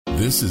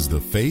This is the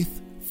Faith,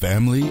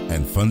 Family,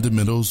 and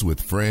Fundamentals with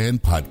Fran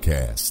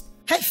podcast.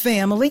 Hey,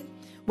 family.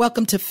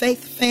 Welcome to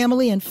Faith,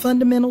 Family, and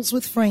Fundamentals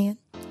with Fran.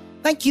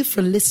 Thank you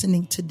for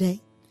listening today.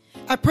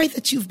 I pray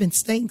that you've been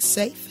staying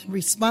safe and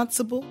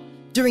responsible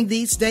during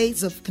these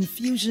days of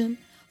confusion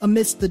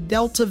amidst the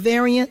Delta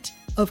variant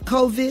of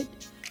COVID,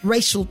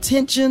 racial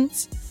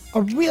tensions,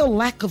 a real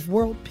lack of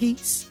world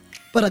peace,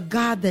 but a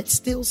God that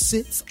still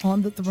sits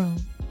on the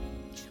throne.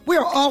 We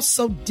are all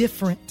so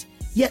different,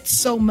 yet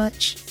so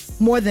much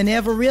more than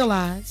ever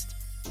realized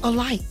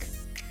alike.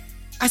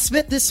 I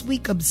spent this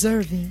week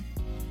observing,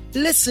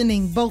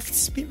 listening both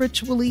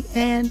spiritually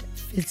and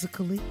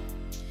physically.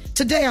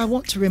 Today, I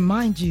want to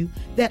remind you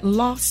that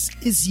loss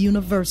is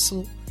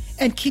universal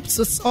and keeps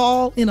us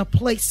all in a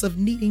place of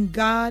needing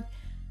God,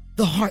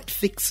 the heart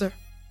fixer.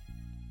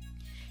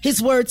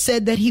 His word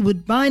said that he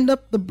would bind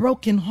up the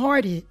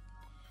brokenhearted.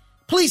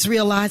 Please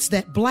realize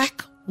that Black,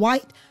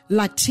 white,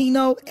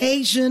 Latino,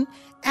 Asian,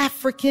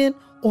 African,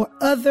 or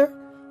other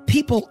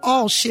people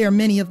all share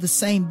many of the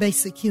same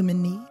basic human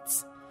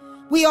needs.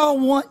 We all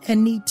want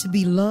and need to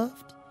be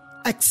loved,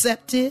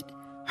 accepted,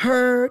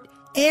 heard,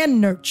 and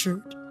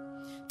nurtured.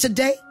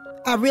 Today,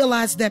 I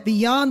realize that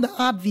beyond the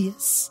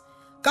obvious,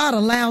 God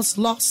allows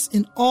loss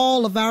in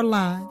all of our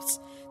lives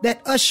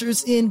that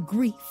ushers in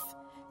grief,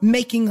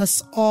 making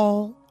us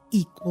all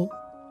equal.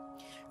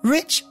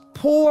 Rich,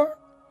 poor,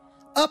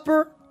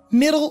 upper,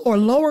 middle, or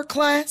lower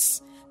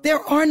class, there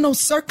are no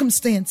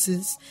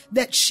circumstances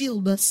that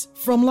shield us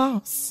from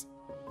loss.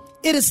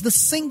 It is the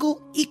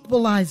single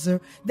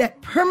equalizer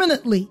that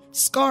permanently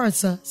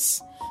scars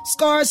us,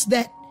 scars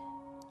that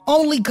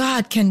only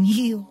God can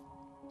heal.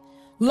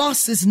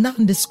 Loss is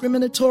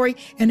non-discriminatory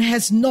and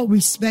has no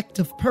respect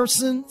of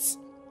persons.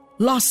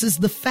 Loss is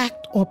the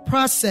fact or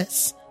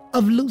process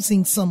of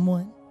losing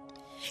someone.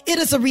 It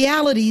is a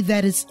reality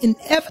that is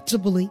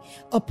inevitably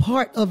a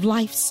part of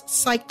life's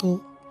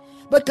cycle.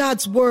 But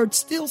God's word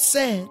still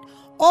said,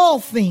 all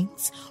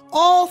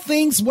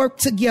things work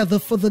together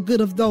for the good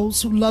of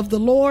those who love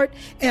the Lord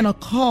and are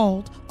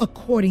called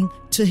according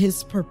to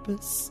his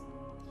purpose.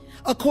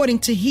 According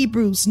to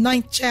Hebrews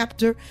 9th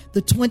chapter,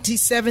 the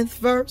 27th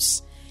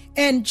verse,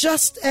 and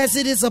just as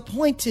it is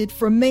appointed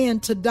for man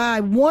to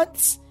die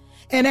once,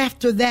 and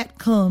after that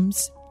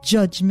comes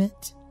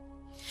judgment.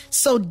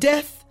 So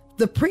death,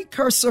 the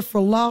precursor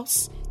for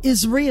loss,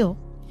 is real,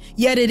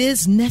 yet it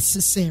is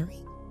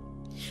necessary.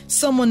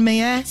 Someone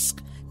may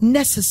ask,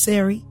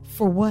 necessary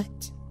for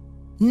what?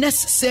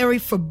 Necessary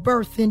for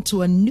birth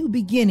into a new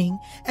beginning,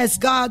 as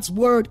God's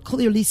word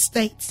clearly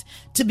states.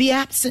 To be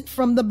absent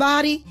from the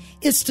body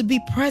is to be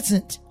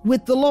present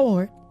with the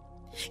Lord.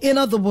 In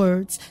other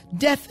words,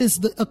 death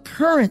is the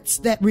occurrence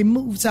that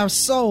removes our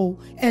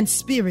soul and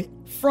spirit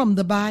from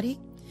the body,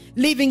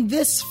 leaving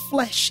this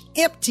flesh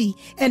empty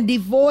and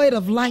devoid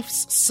of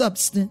life's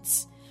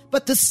substance.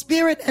 But the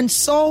spirit and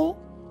soul,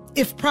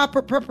 if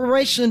proper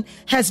preparation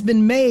has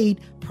been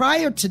made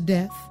prior to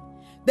death,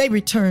 they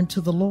return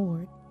to the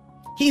Lord.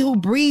 He who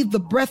breathed the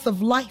breath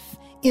of life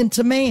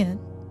into man,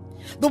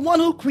 the one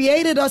who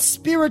created us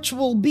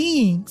spiritual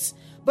beings,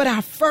 but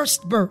our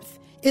first birth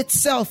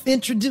itself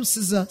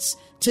introduces us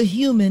to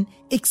human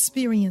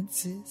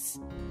experiences.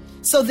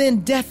 So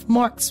then death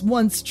marks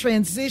one's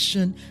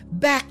transition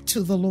back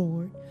to the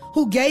Lord,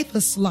 who gave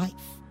us life.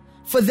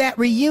 For that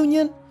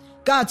reunion,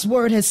 God's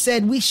word has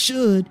said we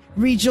should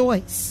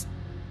rejoice.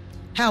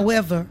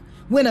 However,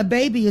 when a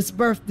baby is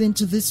birthed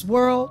into this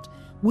world,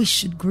 we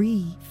should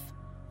grieve.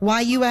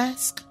 Why, you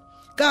ask?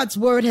 God's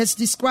word has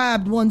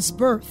described one's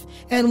birth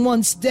and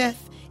one's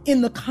death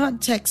in the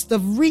context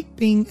of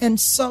reaping and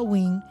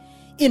sowing.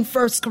 In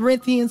 1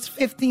 Corinthians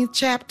 15th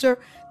chapter,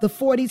 the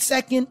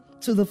 42nd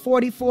to the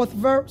 44th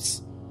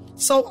verse,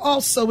 so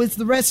also is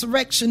the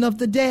resurrection of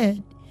the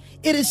dead.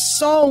 It is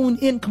sown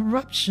in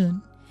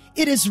corruption.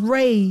 It is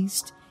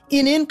raised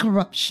in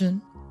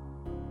incorruption.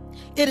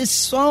 It is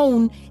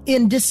sown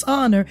in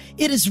dishonor.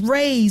 It is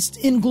raised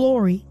in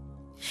glory.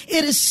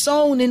 It is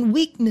sown in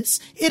weakness.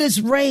 It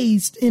is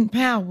raised in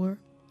power.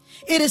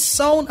 It is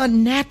sown a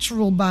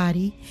natural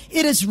body.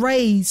 It is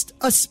raised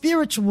a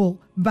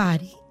spiritual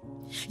body.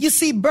 You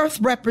see, birth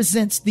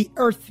represents the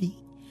earthy,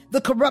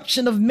 the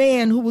corruption of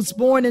man who was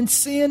born in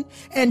sin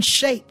and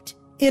shaped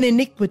in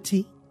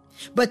iniquity.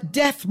 But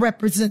death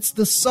represents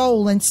the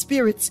soul and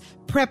spirit's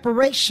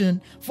preparation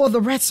for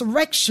the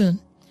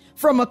resurrection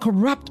from a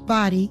corrupt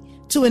body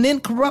to an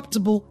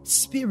incorruptible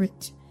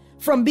spirit,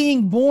 from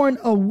being born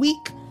a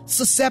weak,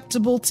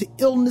 susceptible to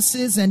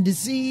illnesses and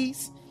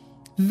disease,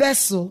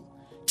 vessel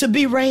to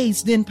be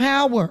raised in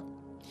power,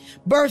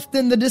 birthed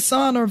in the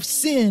dishonor of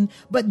sin,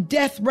 but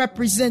death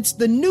represents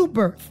the new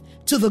birth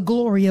to the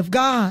glory of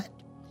God.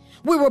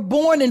 We were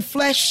born in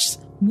flesh's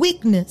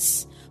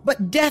weakness,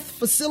 but death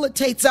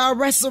facilitates our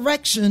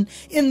resurrection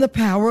in the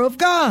power of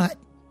God.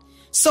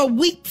 So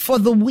weep for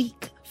the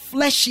weak,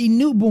 fleshy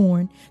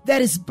newborn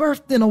that is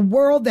birthed in a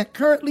world that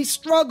currently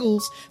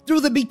struggles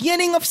through the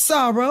beginning of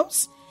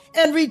sorrows,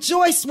 and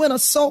rejoice when a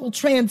soul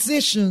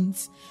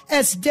transitions,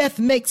 as death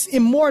makes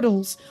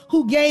immortals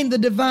who gain the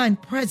divine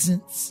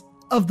presence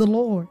of the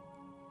Lord.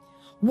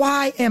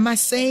 Why am I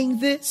saying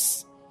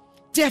this?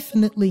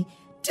 Definitely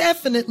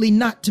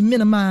not to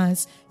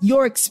minimize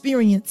your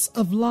experience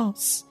of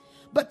loss,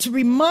 but to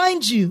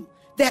remind you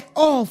that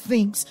all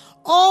things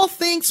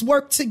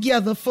work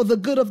together for the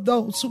good of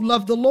those who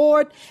love the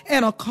Lord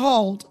and are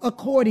called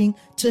according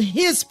to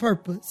his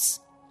purpose.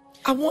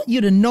 I want you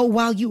to know,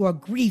 while you are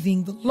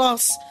grieving the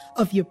loss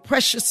of your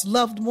precious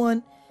loved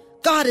one,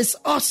 God is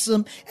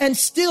awesome and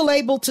still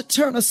able to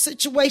turn a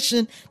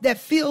situation that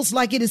feels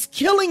like it is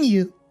killing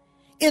you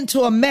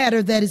into a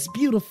matter that is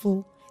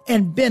beautiful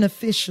and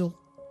beneficial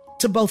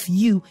to both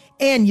you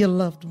and your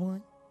loved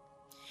one.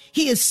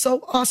 He is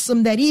so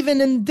awesome that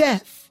even in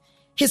death,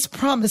 his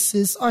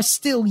promises are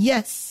still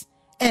yes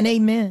and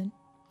amen.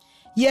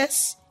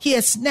 Yes, he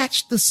has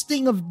snatched the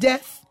sting of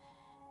death.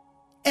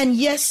 And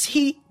yes,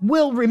 he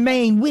will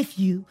remain with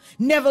you,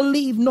 never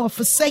leave nor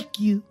forsake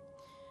you.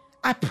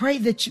 I pray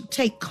that you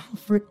take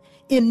comfort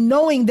in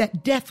knowing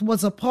that death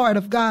was a part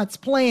of God's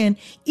plan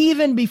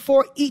even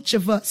before each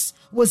of us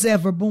was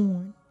ever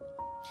born.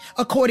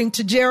 According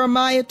to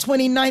Jeremiah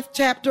 29th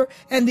chapter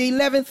and the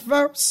 11th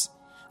verse,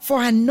 for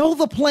I know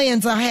the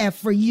plans I have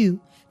for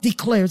you,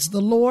 declares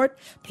the Lord,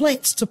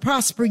 plans to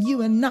prosper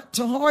you and not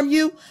to harm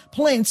you,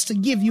 plans to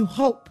give you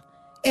hope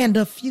and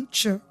a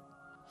future.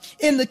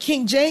 In the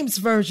King James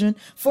Version,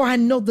 for I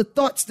know the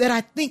thoughts that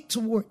I think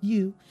toward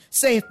you,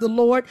 saith the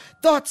Lord,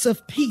 thoughts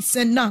of peace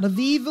and not of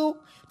evil,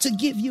 to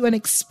give you an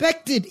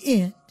expected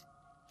end.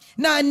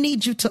 Now I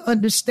need you to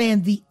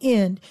understand the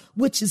end,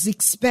 which is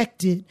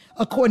expected,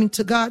 according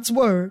to God's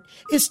word,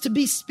 is to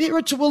be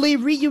spiritually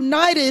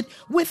reunited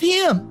with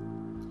him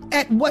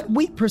at what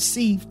we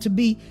perceive to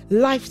be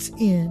life's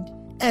end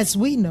as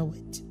we know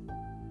it.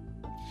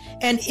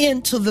 An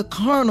end to the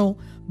carnal,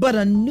 but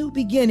a new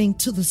beginning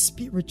to the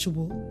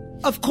spiritual.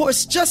 Of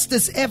course, just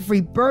as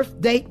every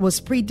birth date was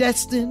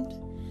predestined,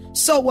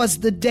 so was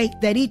the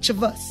date that each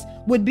of us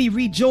would be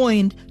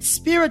rejoined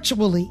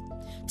spiritually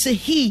to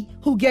he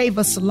who gave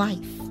us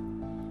life.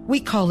 We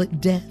call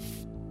it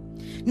death.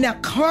 Now,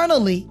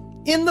 carnally,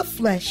 in the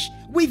flesh,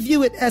 we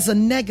view it as a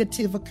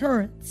negative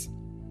occurrence.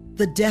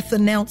 The death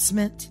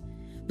announcement,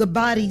 the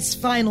body's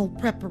final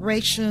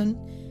preparation,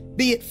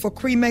 be it for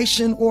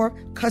cremation or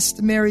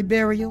customary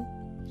burial,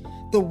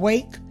 the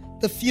wake,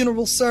 the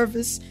funeral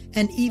service,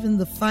 and even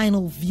the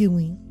final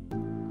viewing.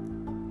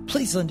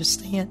 Please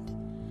understand,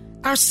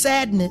 our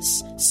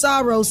sadness,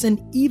 sorrows,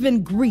 and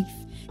even grief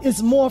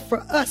is more for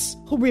us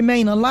who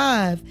remain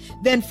alive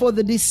than for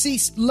the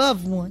deceased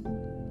loved one.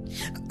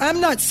 I'm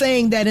not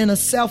saying that in a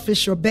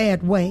selfish or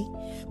bad way,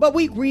 but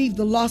we grieve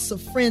the loss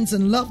of friends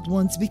and loved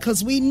ones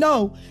because we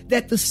know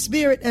that the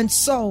spirit and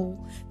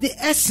soul, the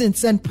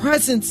essence and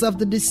presence of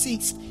the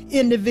deceased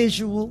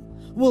individual,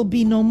 will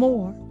be no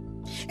more.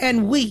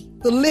 And we,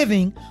 the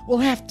living, will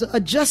have to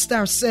adjust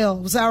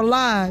ourselves, our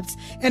lives,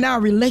 and our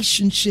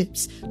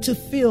relationships to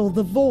fill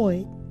the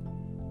void.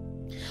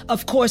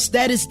 Of course,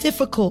 that is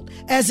difficult,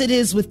 as it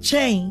is with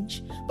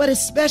change, but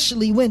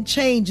especially when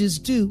change is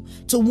due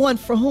to one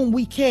for whom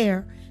we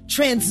care,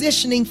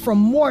 transitioning from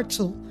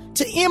mortal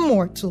to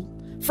immortal,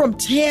 from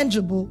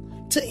tangible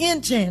to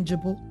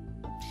intangible.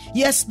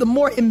 Yes, the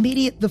more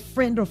immediate the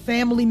friend or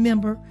family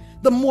member,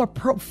 the more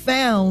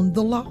profound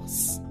the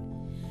loss.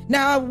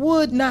 Now, I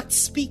would not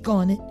speak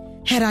on it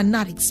had I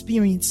not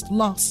experienced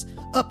loss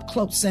up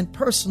close and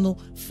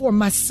personal for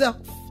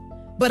myself,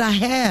 but I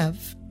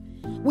have.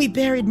 We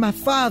buried my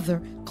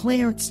father,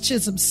 Clarence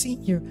Chisholm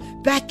Sr.,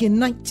 back in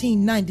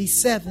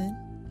 1997,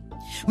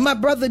 my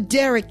brother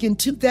Derek in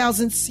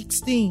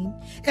 2016,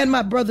 and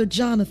my brother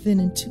Jonathan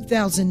in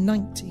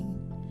 2019.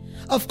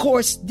 Of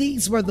course,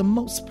 these were the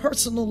most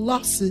personal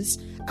losses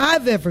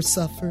I've ever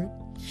suffered,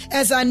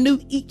 as I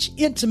knew each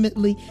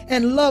intimately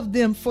and loved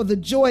them for the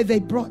joy they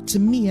brought to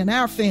me and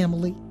our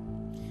family.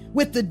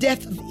 With the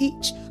death of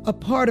each, a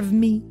part of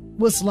me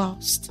was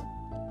lost.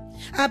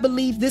 I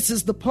believe this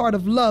is the part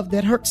of love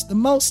that hurts the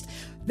most,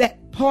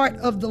 that part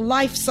of the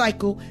life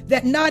cycle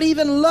that not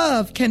even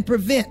love can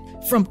prevent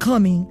from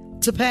coming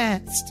to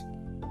pass.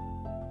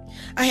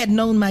 I had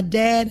known my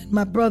dad and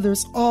my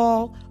brothers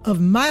all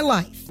of my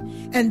life,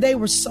 and they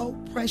were so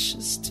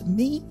precious to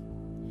me.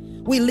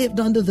 We lived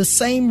under the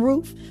same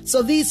roof,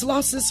 so these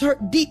losses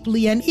hurt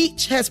deeply, and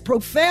each has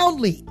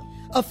profoundly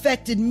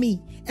affected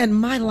me and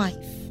my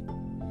life.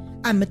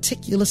 I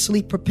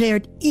meticulously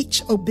prepared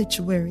each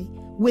obituary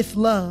with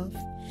love,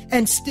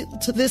 and still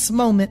to this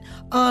moment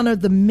honor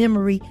the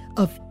memory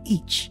of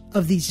each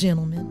of these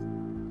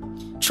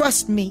gentlemen.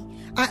 Trust me,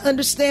 I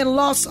understand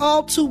loss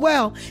all too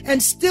well,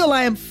 and still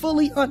I am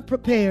fully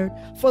unprepared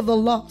for the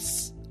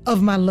loss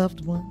of my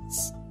loved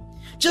ones.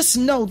 Just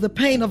know the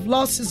pain of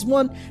loss is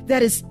one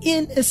that is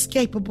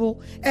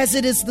inescapable, as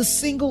it is the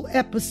single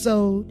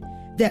episode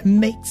that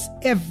makes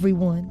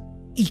everyone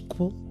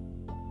equal.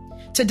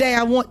 Today,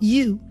 I want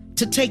you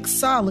to take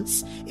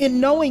solace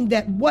in knowing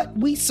that what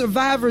we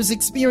survivors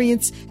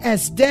experience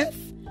as death,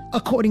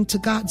 according to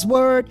God's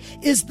word,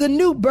 is the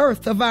new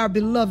birth of our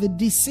beloved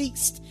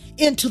deceased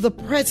into the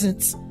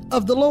presence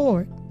of the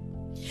Lord.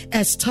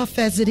 As tough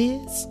as it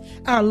is,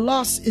 our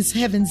loss is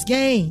heaven's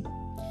gain.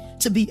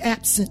 To be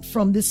absent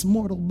from this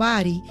mortal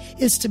body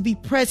is to be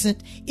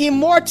present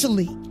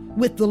immortally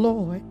with the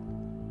Lord.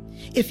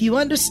 If you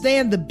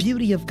understand the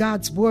beauty of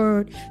God's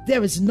word,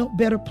 there is no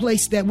better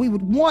place that we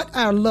would want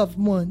our loved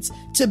ones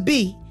to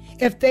be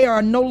if they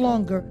are no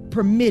longer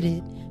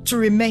permitted to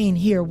remain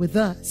here with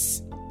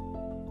us.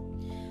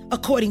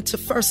 According to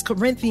 1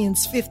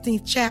 Corinthians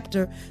 15th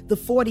chapter, the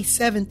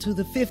 47th to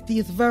the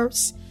 50th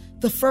verse,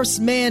 the first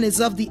man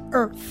is of the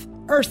earth,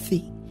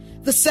 earthy.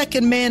 The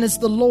second man is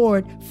the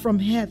Lord from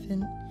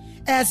heaven.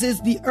 As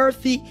is the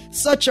earthy,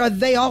 such are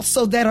they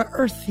also that are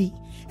earthy.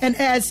 And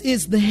as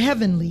is the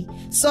heavenly,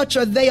 such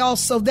are they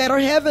also that are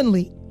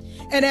heavenly.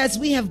 And as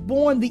we have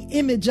borne the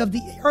image of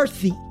the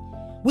earthy,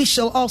 we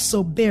shall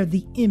also bear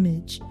the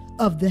image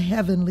of the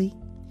heavenly.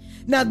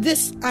 Now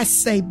this I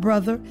say,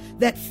 brother,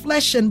 that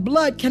flesh and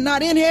blood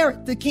cannot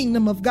inherit the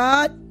kingdom of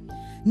God,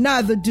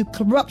 neither do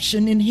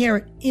corruption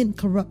inherit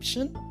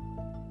incorruption.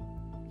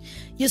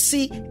 You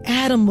see,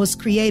 Adam was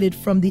created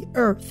from the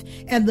earth,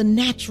 and the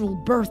natural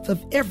birth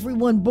of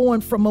everyone born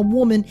from a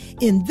woman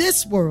in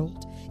this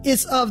world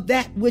is of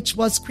that which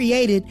was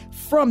created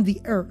from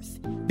the earth,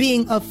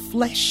 being of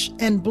flesh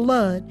and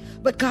blood.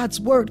 But God's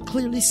word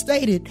clearly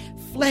stated,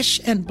 flesh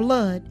and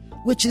blood,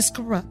 which is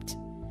corrupt,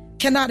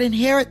 cannot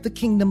inherit the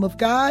kingdom of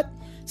God.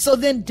 So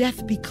then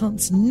death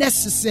becomes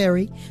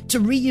necessary to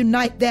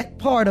reunite that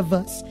part of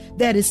us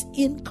that is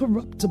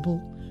incorruptible,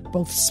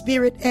 both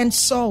spirit and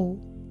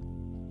soul.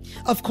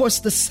 Of course,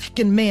 the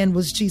second man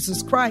was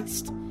Jesus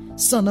Christ,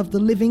 Son of the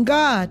living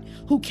God,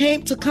 who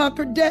came to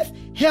conquer death,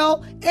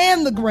 hell,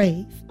 and the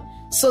grave.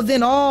 So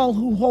then all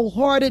who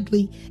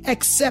wholeheartedly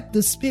accept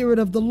the Spirit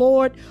of the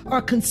Lord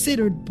are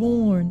considered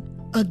born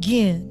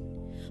again.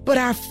 But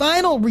our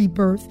final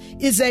rebirth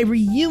is a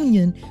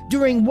reunion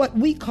during what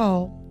we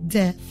call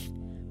death,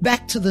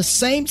 back to the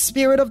same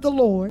Spirit of the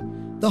Lord,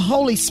 the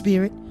Holy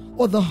Spirit,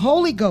 or the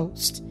Holy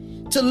Ghost,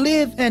 to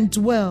live and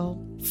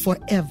dwell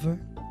forever.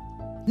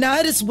 Now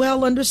it is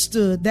well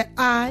understood that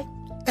I,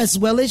 as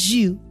well as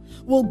you,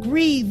 will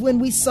grieve when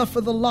we suffer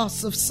the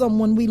loss of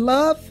someone we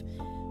love,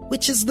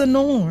 which is the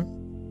norm.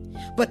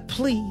 But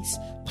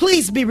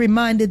please be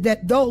reminded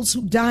that those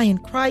who die in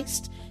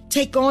Christ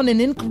take on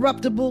an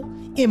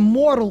incorruptible,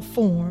 immortal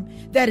form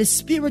that is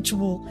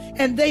spiritual,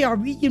 and they are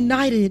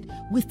reunited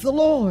with the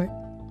Lord.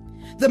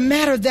 The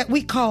matter that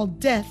we call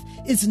death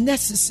is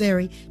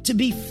necessary to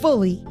be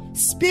fully,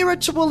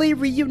 spiritually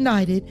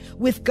reunited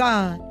with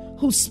God,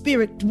 whose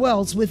spirit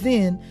dwells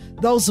within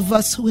those of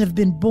us who have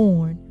been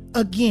born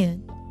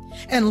again.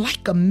 And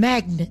like a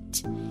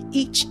magnet,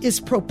 each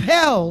is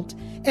propelled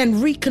and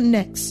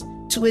reconnects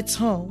to its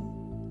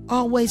home.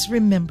 Always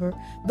remember,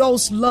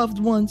 those loved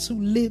ones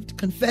who lived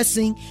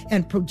confessing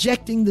and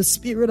projecting the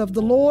Spirit of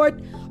the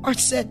Lord are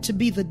said to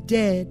be the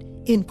dead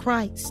in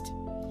Christ.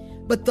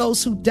 But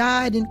those who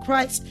died in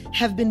Christ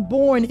have been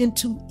born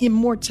into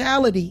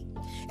immortality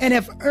and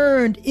have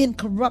earned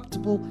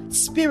incorruptible,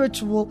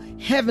 spiritual,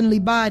 heavenly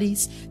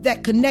bodies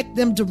that connect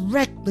them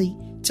directly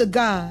to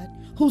God,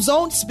 whose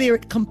own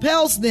Spirit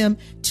compels them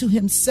to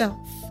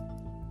Himself.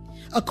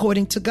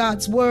 According to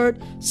God's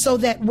word, so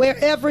that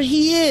wherever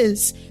He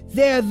is,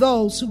 there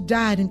those who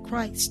died in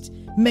Christ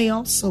may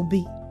also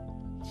be.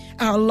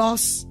 Our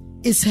loss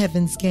is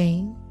heaven's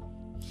gain.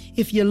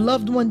 If your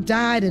loved one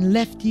died and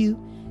left you,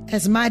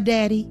 as my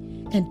daddy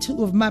and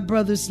two of my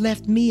brothers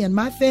left me and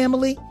my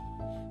family,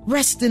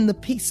 rest in the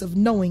peace of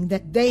knowing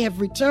that they have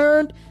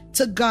returned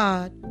to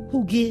God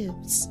who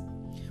gives.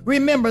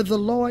 Remember, the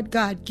Lord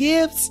God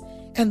gives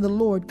and the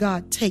Lord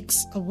God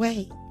takes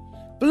away.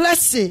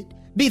 Blessed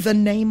be the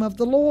name of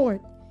the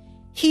Lord.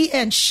 He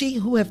and she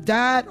who have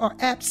died are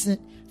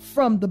absent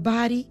from the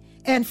body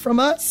and from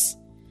us,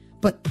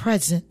 but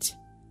present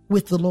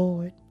with the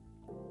Lord.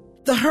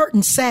 The hurt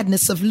and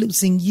sadness of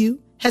losing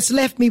you has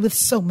left me with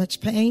so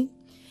much pain.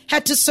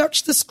 Had to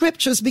search the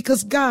scriptures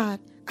because, God,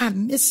 I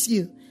miss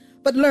you,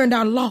 but learned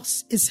our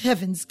loss is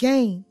heaven's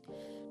gain.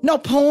 No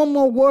poem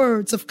or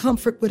words of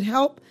comfort would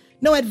help,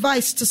 no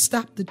advice to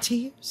stop the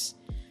tears,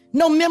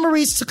 no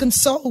memories to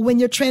console when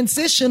your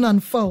transition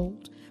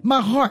unfold,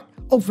 my heart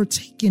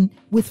overtaken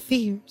with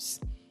fears.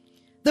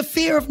 The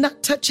fear of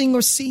not touching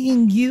or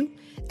seeing you,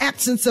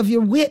 absence of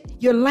your wit,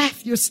 your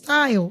laugh, your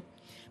style,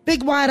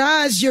 big wide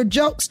eyes, your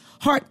jokes,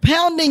 heart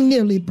pounding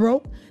nearly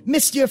broke,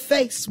 missed your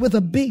face with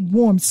a big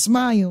warm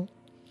smile.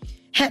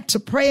 Had to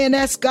pray and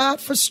ask God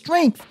for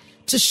strength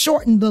to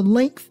shorten the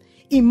length,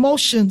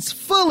 emotions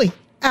fully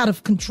out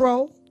of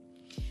control.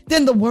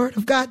 Then the word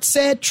of God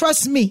said,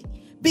 trust me,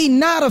 be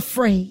not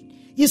afraid.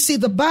 You see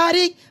the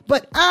body,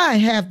 but I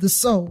have the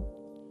soul.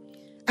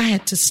 I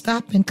had to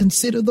stop and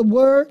consider the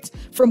words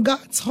from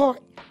God's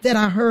heart that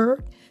I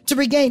heard to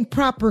regain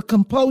proper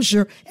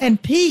composure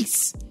and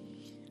peace.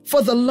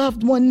 For the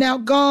loved one now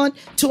gone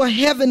to a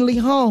heavenly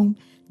home,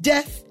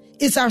 death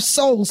is our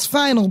soul's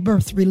final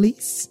birth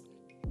release.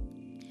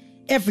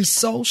 Every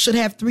soul should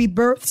have 3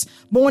 births.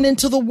 Born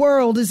into the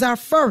world is our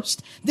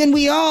first. Then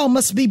we all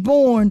must be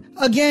born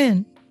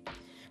again.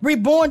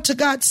 Reborn to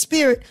God's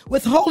Spirit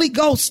with Holy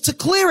Ghost to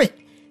clear it.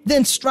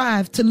 Then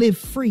strive to live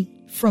free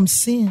from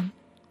sin.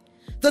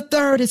 The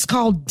third is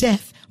called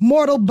death,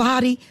 mortal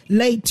body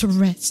laid to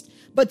rest,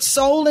 but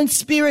soul and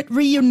spirit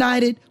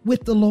reunited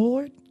with the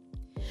Lord.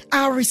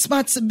 Our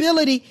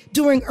responsibility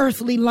during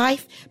earthly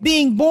life,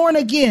 being born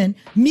again,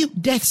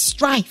 mute death's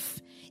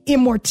strife,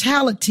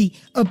 immortality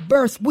of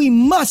birth we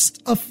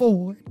must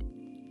afford.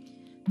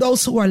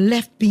 Those who are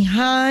left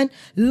behind,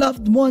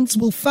 loved ones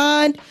will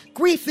find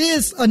grief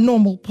is a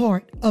normal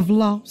part of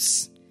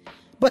loss.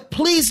 But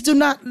please do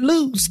not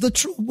lose the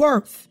true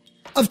worth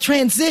of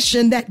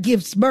transition that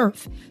gives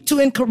birth to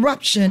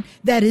incorruption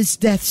that is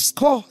death's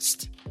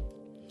cost.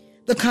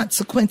 The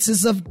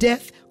consequences of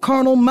death,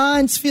 carnal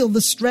minds feel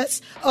the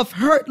stress of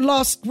hurt,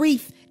 loss,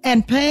 grief,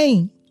 and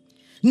pain.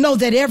 Know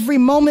that every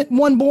moment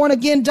one born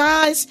again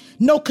dies,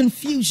 no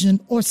confusion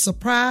or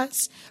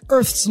surprise.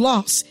 Earth's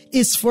loss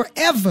is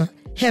forever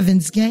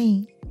heaven's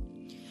gain.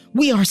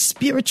 We are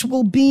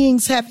spiritual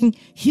beings having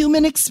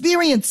human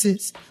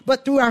experiences,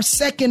 but through our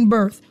second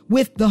birth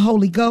with the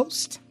Holy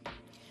Ghost,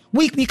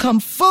 we become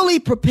fully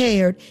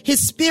prepared,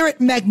 his spirit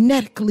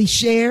magnetically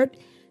shared.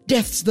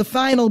 Death's the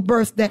final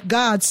birth that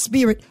God's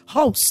spirit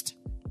hosts.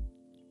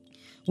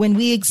 When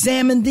we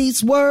examine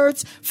these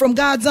words from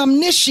God's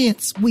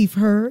omniscience we've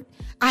heard,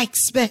 I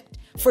expect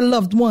for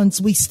loved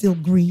ones we still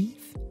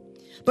grieve.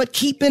 But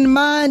keep in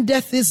mind,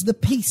 death is the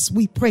peace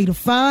we pray to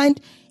find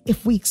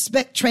if we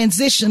expect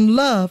transition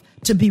love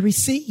to be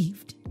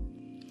received.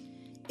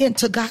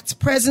 Into God's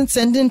presence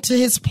and into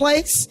his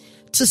place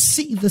to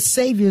see the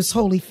Savior's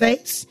holy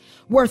face,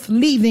 worth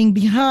leaving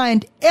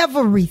behind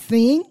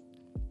everything.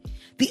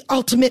 The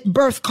ultimate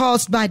birth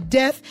caused by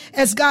death,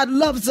 as God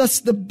loves us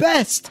the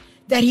best,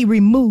 that he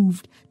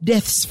removed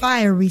death's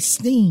fiery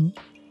sting.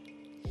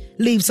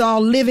 Leaves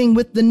all living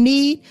with the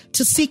need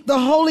to seek the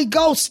Holy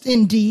Ghost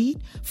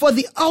indeed, for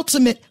the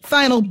ultimate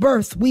final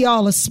birth we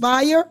all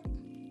aspire.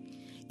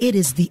 It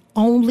is the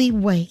only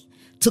way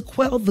to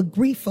quell the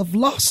grief of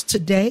loss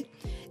today,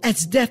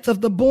 as death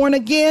of the born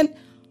again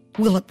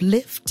will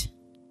uplift,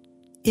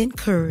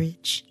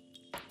 encourage,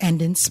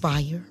 and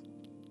inspire.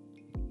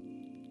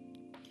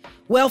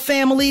 Well,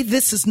 family,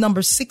 this is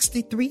number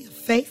 63 of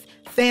Faith,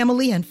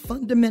 Family, and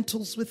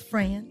Fundamentals with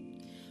Fran.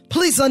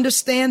 Please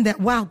understand that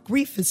while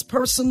grief is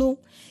personal,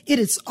 it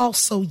is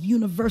also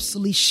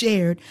universally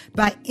shared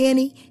by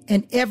any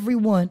and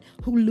everyone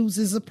who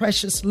loses a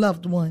precious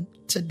loved one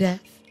to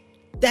death.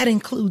 That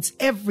includes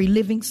every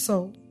living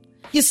soul.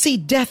 You see,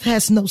 death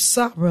has no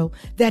sorrow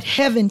that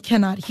heaven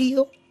cannot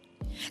heal.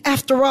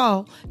 After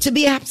all, to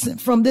be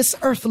absent from this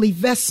earthly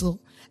vessel,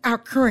 our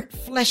current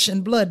flesh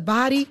and blood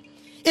body,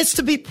 is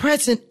to be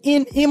present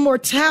in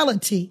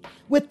immortality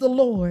with the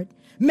Lord,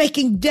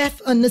 making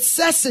death a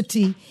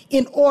necessity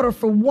in order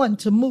for one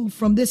to move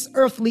from this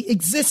earthly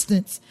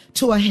existence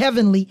to a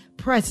heavenly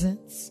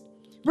presence.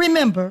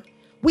 Remember,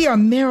 we are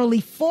merely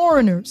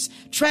foreigners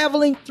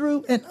traveling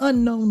through an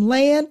unknown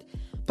land,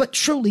 but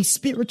truly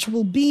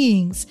spiritual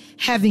beings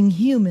having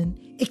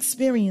human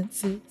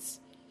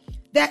experiences.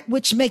 That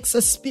which makes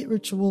us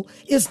spiritual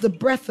is the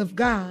breath of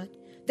God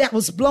that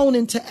was blown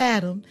into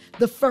Adam,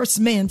 the first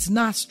man's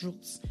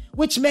nostrils,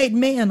 which made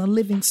man a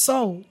living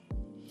soul.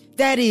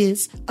 That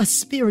is, a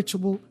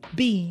spiritual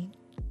being.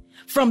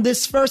 From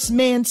this first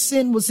man,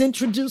 sin was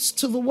introduced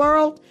to the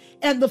world,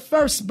 and the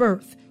first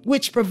birth,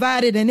 which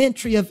provided an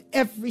entry of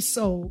every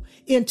soul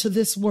into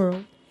this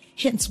world.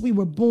 Hence, we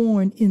were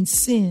born in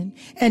sin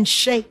and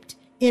shaped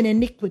in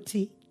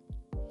iniquity,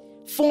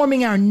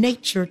 forming our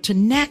nature to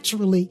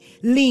naturally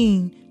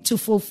lean to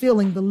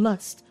fulfilling the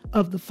lust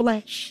of the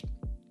flesh.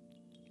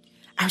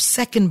 Our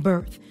second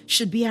birth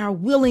should be our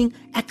willing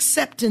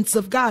acceptance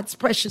of God's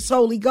precious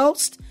Holy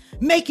Ghost,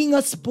 making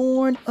us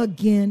born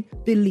again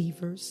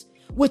believers,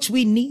 which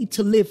we need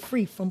to live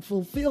free from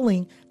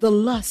fulfilling the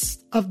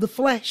lust of the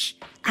flesh,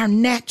 our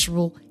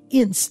natural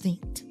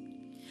instinct.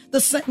 The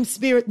same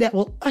spirit that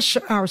will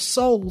usher our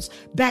souls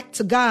back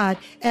to God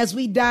as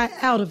we die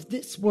out of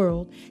this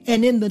world.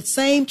 And in the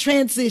same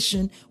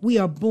transition, we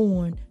are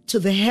born to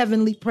the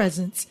heavenly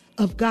presence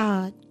of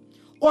God,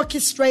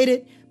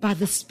 orchestrated by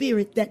the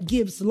spirit that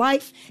gives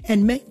life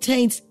and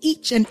maintains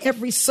each and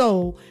every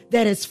soul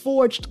that has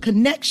forged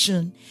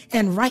connection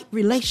and right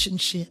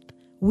relationship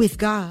with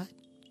God.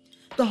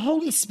 The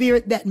Holy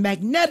Spirit that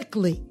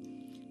magnetically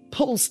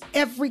pulls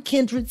every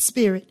kindred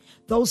spirit,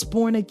 those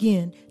born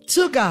again,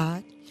 to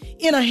God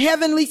in a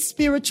heavenly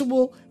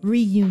spiritual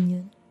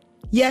reunion.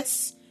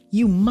 Yes,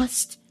 you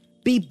must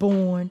be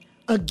born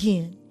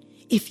again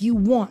if you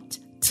want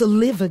to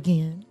live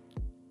again.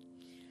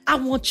 I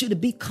want you to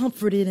be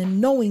comforted in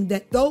knowing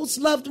that those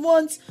loved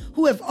ones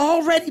who have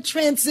already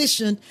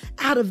transitioned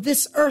out of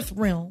this earth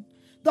realm,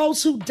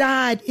 those who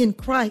died in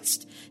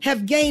Christ,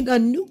 have gained a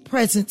new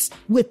presence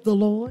with the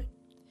Lord.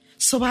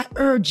 So I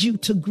urge you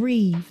to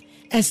grieve,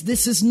 as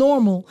this is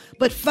normal,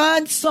 but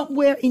find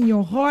somewhere in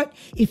your heart,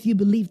 if you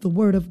believe the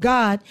word of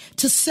God,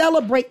 to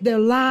celebrate their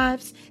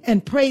lives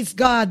and praise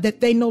God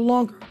that they no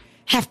longer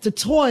have to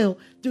toil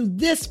through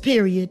this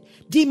period,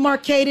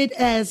 demarcated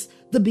as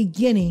the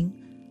beginning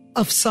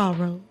of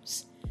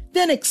sorrows.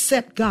 Then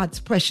accept God's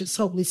precious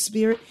Holy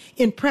Spirit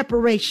in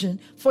preparation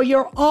for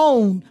your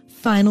own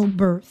final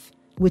birth,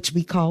 which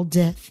we call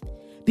death,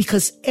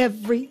 because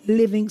every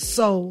living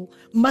soul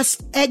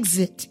must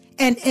exit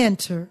and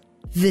enter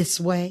this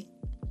way.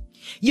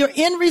 Your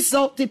end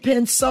result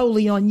depends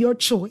solely on your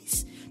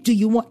choice. Do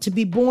you want to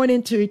be born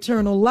into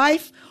eternal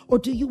life, or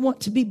do you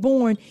want to be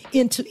born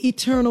into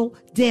eternal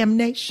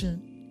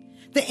damnation?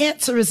 The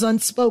answer is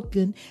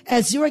unspoken,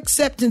 as your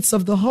acceptance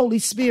of the Holy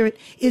Spirit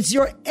is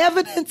your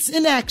evidence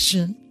in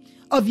action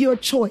of your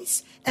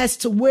choice as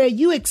to where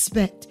you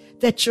expect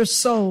that your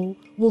soul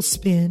will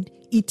spend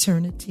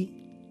eternity.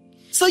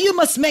 So you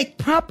must make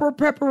proper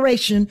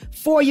preparation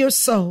for your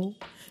soul,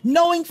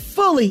 knowing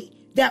fully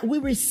that we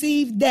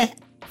receive that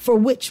for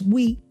which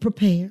we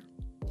prepare.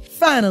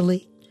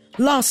 Finally,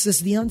 loss is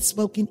the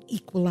unspoken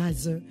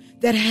equalizer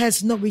that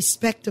has no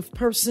respect of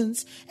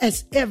persons,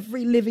 as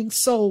every living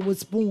soul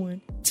was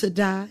born to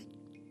die.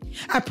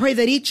 I pray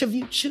that each of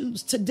you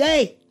choose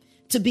today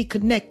to be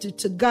connected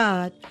to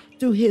God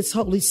through his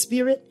Holy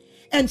Spirit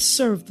and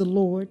serve the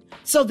Lord,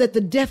 so that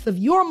the death of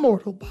your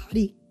mortal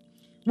body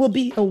will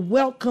be a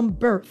welcome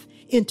birth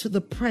into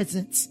the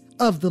presence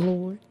of the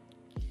Lord.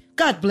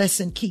 God bless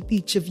and keep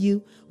each of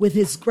you with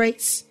his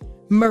grace,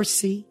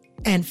 mercy,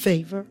 and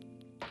favor.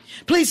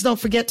 Please don't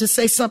forget to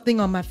say something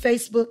on my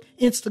Facebook,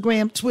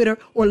 Instagram, Twitter,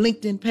 or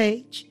LinkedIn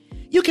page.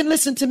 You can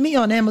listen to me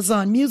on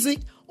Amazon Music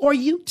or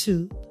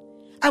YouTube.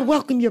 I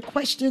welcome your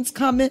questions,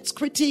 comments,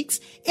 critiques,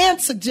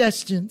 and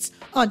suggestions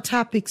on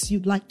topics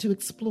you'd like to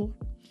explore.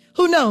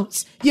 Who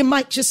knows, you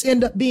might just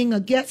end up being a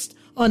guest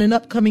on an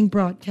upcoming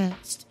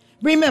broadcast.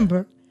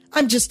 Remember,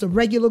 I'm just a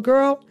regular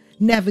girl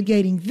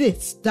navigating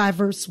this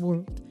diverse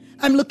world.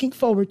 I'm looking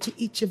forward to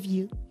each of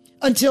you.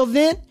 Until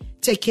then,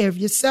 take care of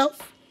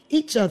yourself,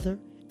 each other,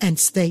 and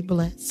stay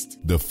blessed.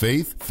 The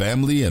Faith,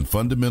 Family, and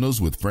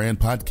Fundamentals with Fran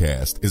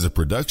podcast is a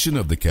production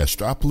of the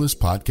Castropolis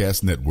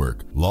Podcast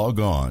Network. Log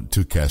on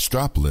to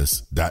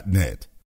castropolis.net.